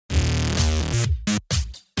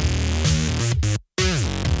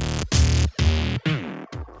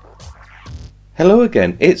Hello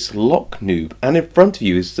again, it's Lock Noob, and in front of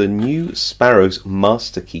you is the new Sparrows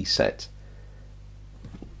Master Key set.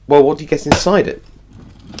 Well, what do you get inside it?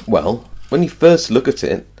 Well, when you first look at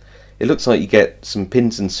it, it looks like you get some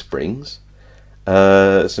pins and springs,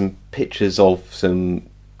 some pictures of some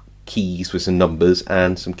keys with some numbers,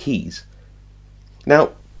 and some keys.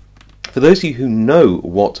 Now, for those of you who know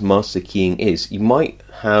what master keying is, you might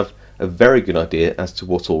have a very good idea as to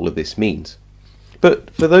what all of this means.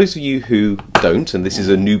 But for those of you who don't, and this is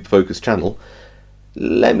a noob focused channel,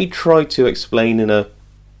 let me try to explain in a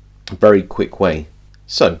very quick way.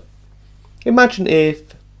 So, imagine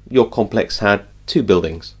if your complex had two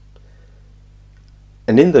buildings,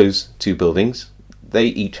 and in those two buildings they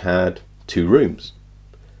each had two rooms.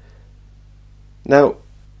 Now,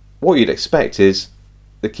 what you'd expect is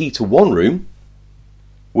the key to one room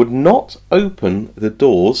would not open the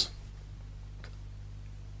doors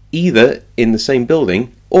either in the same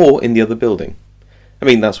building or in the other building. I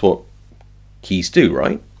mean, that's what keys do,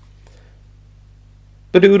 right?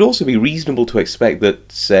 But it would also be reasonable to expect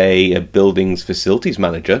that, say, a building's facilities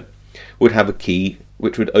manager would have a key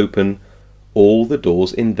which would open all the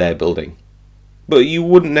doors in their building. But you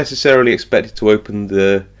wouldn't necessarily expect it to open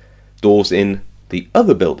the doors in the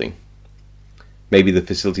other building. Maybe the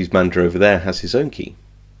facilities manager over there has his own key.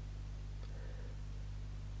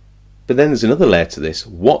 But then there's another layer to this.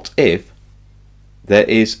 What if there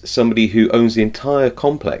is somebody who owns the entire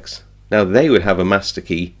complex? Now they would have a master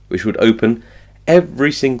key which would open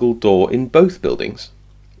every single door in both buildings.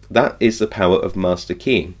 That is the power of master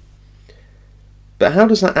keying. But how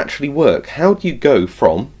does that actually work? How do you go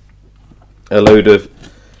from a load of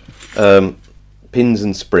pins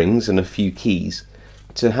and springs and a few keys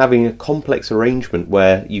to having a complex arrangement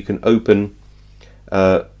where you can open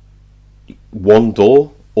one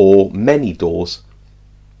door or many doors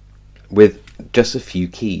with just a few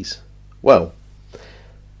keys? Well,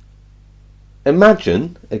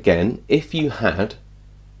 imagine again if you had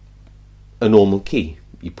a normal key.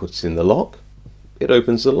 You put it in the lock, it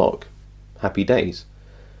opens the lock. Happy days.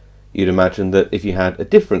 You'd imagine that if you had a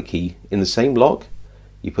different key in the same lock,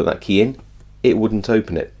 you put that key in, it wouldn't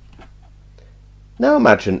open it. Now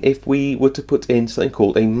imagine if we were to put in something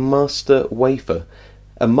called a master wafer.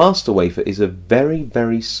 A master wafer is a very,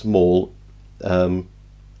 very small,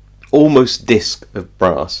 almost disc of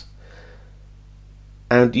brass,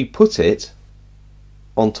 and you put it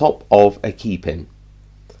on top of a key pin,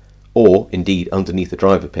 or indeed underneath a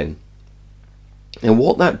driver pin. And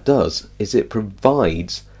what that does is it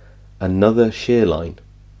provides another shear line.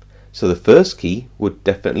 So the first key would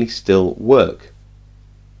definitely still work.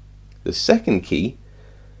 The second key,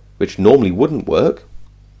 which normally wouldn't work,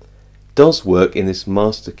 does work in this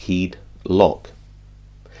master keyed lock.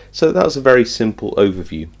 So that was a very simple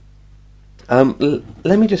overview.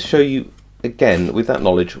 Let me just show you again with that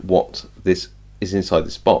knowledge what this is inside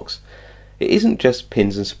this box. It isn't just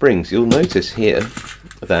pins and springs. You'll notice here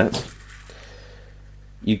that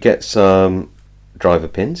you get some driver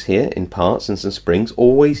pins here in parts and some springs.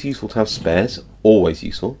 Always useful to have spares, always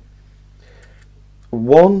useful.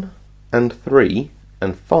 1 and 3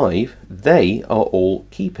 and 5, they are all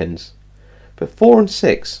key pins. But 4 and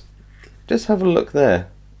 6, just have a look there.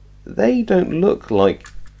 They don't look like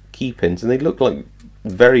key pins, and they look like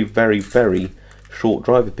very, very, very short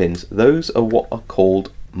driver pins. Those are what are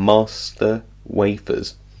called master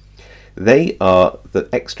wafers. They are the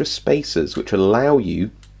extra spacers which allow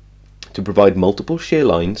you to provide multiple shear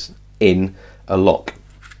lines in a lock.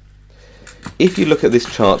 If you look at this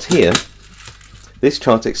chart here, this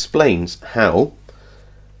chart explains how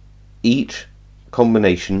each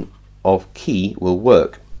combination of key will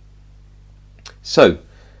work. So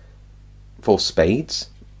for spades,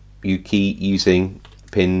 you key using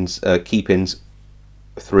pins, key pins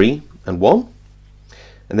 3 and 1,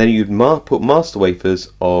 and then you'd put master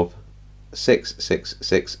wafers of 6, 6,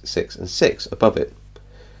 6, 6 and 6 above it.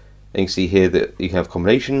 And you can see here that you have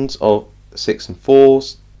combinations of 6 and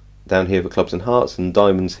 4s down here for clubs and hearts, and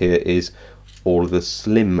diamonds here is all of the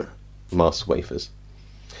slim master wafers.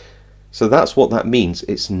 So that's what that means.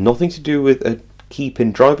 It's nothing to do with a key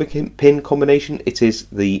pin driver pin combination, it is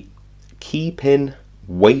the key pin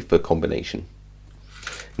wafer combination.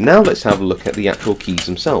 Now let's have a look at the actual keys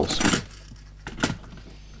themselves.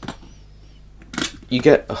 You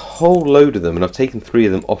get a whole load of them, and I've taken 3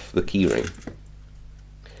 of them off the keyring.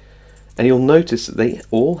 And you'll notice that they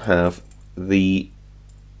all have the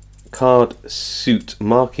card suit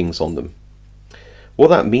markings on them. What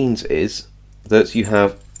that means is that you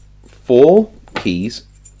have 4 keys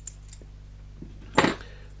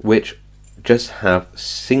which just have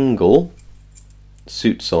single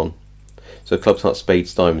suits on. So clubs, hearts,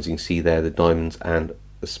 spades, diamonds, you can see there the diamonds and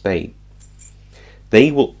the spade.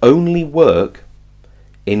 They will only work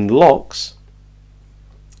in locks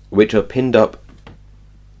which are pinned up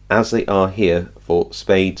as they are here for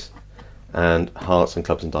spades and hearts and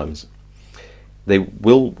clubs and diamonds. They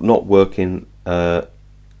will not work in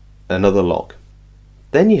another lock.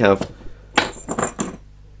 Then you have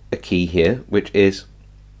a key here which is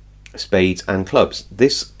spades and clubs.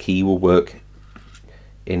 This key will work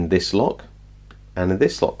in this lock and in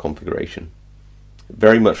this lock configuration,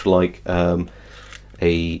 very much like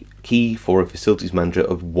a key for a facilities manager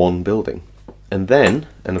of one building. And then,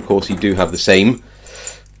 and of course you do have the same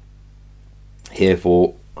here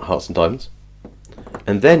for hearts and diamonds,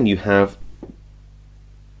 and then you have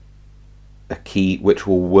a key which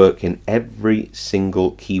will work in every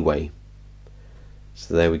single keyway.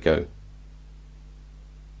 So there we go.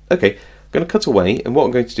 Okay, I'm going to cut away, and what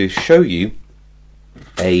I'm going to do is show you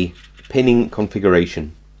a pinning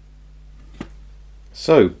configuration.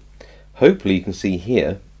 So hopefully you can see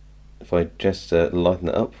here, if I just lighten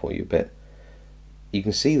it up for you a bit, you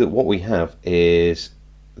can see that what we have is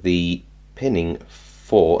the pinning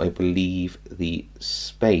for, I believe, the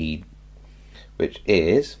spade, which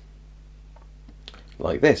is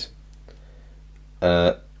like this.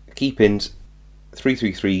 Key pins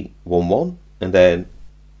 33311, and then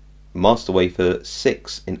master wafer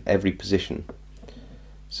 6 in every position.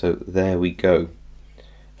 So there we go.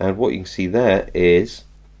 And what you can see there is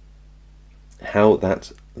how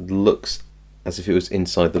that looks as if it was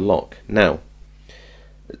inside the lock. Now,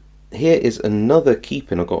 here is another key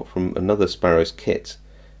pin I got from another Sparrows kit.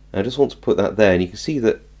 I just want to put that there, and you can see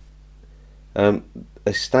that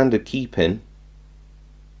a standard key pin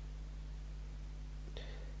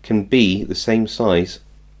can be the same size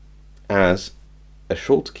as a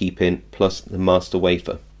short key pin plus the master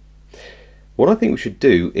wafer. What I think we should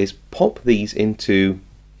do is pop these into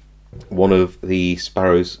one of the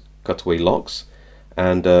Sparrows cutaway locks,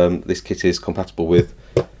 and this kit is compatible with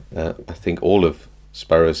I think all of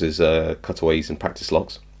Sparrows' cutaways and practice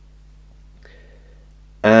locks.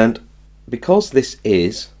 And because this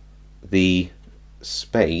is the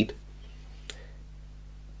spade,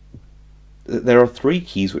 there are 3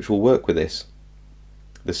 keys which will work with this: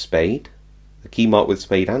 the spade, the key marked with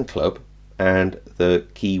spade and club, and the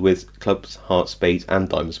key with clubs, hearts, spades and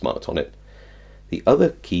diamonds marked on it. The other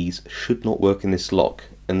keys should not work in this lock,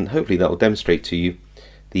 and hopefully that will demonstrate to you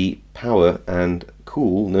the power and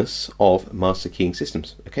coolness of master keying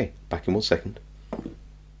systems. Okay, back in 1 second.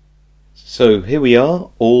 So here we are,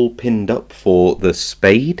 all pinned up for the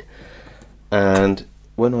spade, and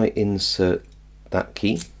when I insert that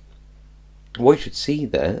key, what you should see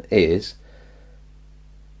there is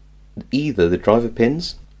either the driver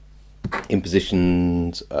pins in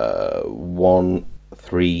positions 1,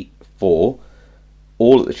 3, 4,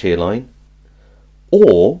 all at the shear line,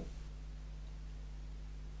 or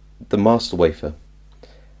the master wafer,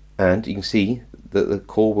 and you can see that the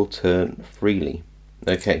core will turn freely.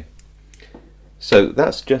 Okay, so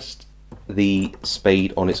that's just the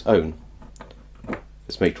spade on its own.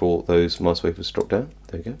 Let's make sure those master wafers drop down.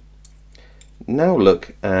 There we go. Now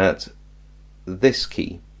look at this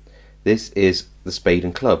key. This is the spade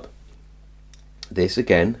and club. This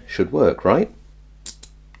again should work, right?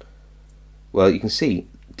 Well, you can see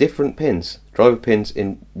different pins. Driver pins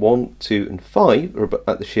in 1, 2 and 5 are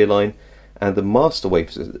at the shear line, and the master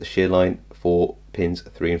wafers at the shear line for pins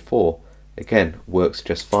 3 and 4. Again, works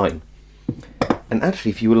just fine. And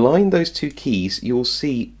actually, if you align those 2 keys, you will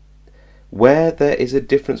see where there is a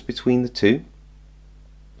difference between the 2.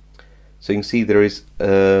 So you can see there is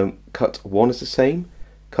cut 1 is the same,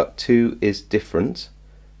 cut 2 is different,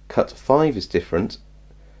 cut 5 is different,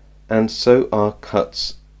 and so are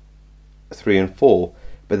cuts 3 and 4,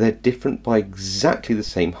 but they're different by exactly the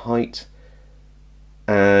same height,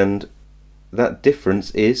 and that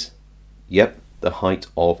difference is, yep, the height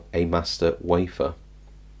of a master wafer.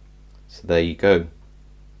 So there you go.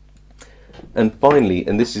 And finally,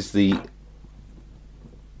 and this is the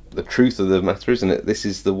truth of the matter, isn't it? This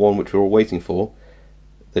is the one which we're all waiting for,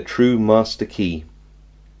 the true master key.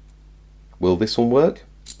 Will this one work?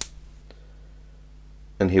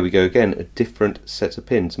 And here we go again, a different set of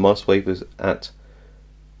pins. Master wafers at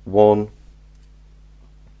 1,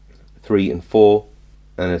 3 and 4,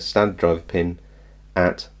 and a standard driver pin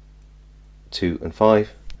at 2 and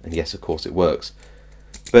 5, and yes, of course it works.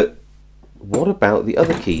 But what about the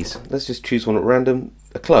other keys? Let's just choose one at random.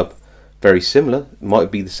 A club, very similar,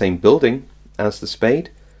 might be the same building as the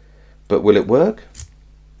spade, but will it work?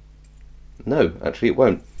 No, actually it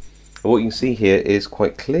won't. And what you can see here is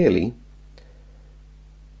quite clearly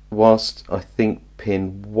whilst I think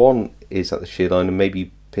pin 1 is at the shear line and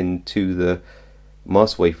maybe pin 2, the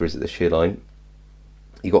master wafer, is at the shear line,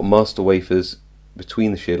 you've got master wafers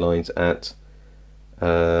between the shear lines at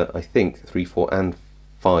I think 3, 4 and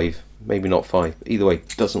 5, maybe not 5, but either way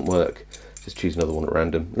it doesn't work. Just choose another one at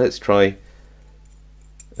random. Let's try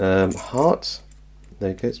heart. There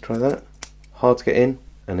you go, let's try that. Hard to get in,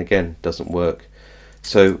 and again doesn't work.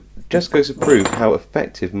 So just goes to prove how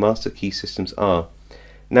effective master key systems are.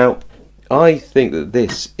 Now I think that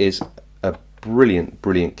this is a brilliant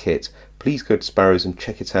kit. Please go to Sparrows and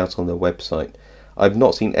check it out on their website. I've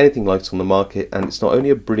not seen anything like it on the market, and it's not only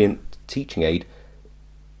a brilliant teaching aid,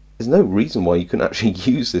 there's no reason why you couldn't actually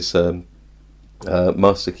use this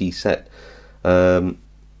master key set,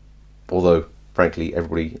 although frankly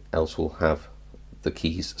everybody else will have the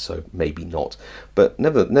keys, so maybe not, but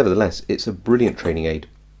nevertheless it's a brilliant training aid.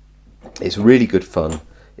 It's really good fun.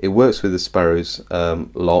 It works with the Sparrows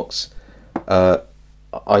locks.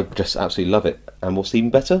 I just absolutely love it, and what's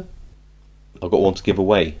even better, I've got one to give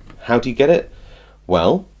away. How do you get it?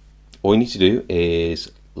 Well, all you need to do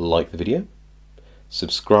is like the video,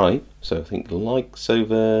 subscribe, so I think likes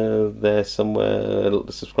over there somewhere,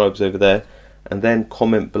 the subscribe's over there, and then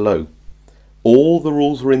comment below. All the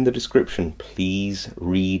rules are in the description. Please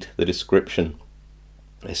read the description.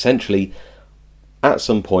 Essentially, at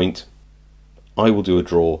some point I will do a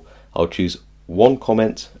draw. I'll choose one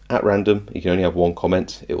comment at random. You can only have one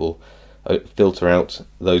comment. It will filter out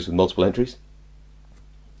those with multiple entries,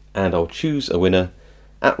 and I'll choose a winner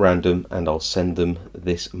at random and I'll send them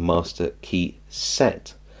this master key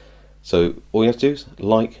set. So all you have to do is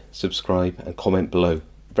like, subscribe and comment below.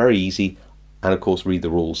 Very easy, and of course read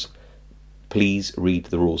the rules. Please read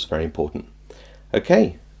the rules, very important.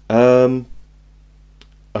 Okay, I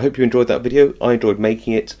hope you enjoyed that video. I enjoyed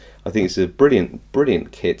making it. I think it's a brilliant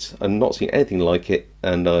kit. I've not seen anything like it,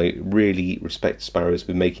 and I really respect Sparrows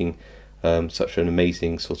for making such an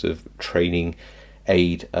amazing sort of training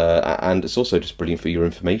aid, and it's also just brilliant for your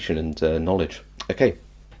information and knowledge. Okay,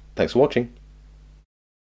 thanks for watching.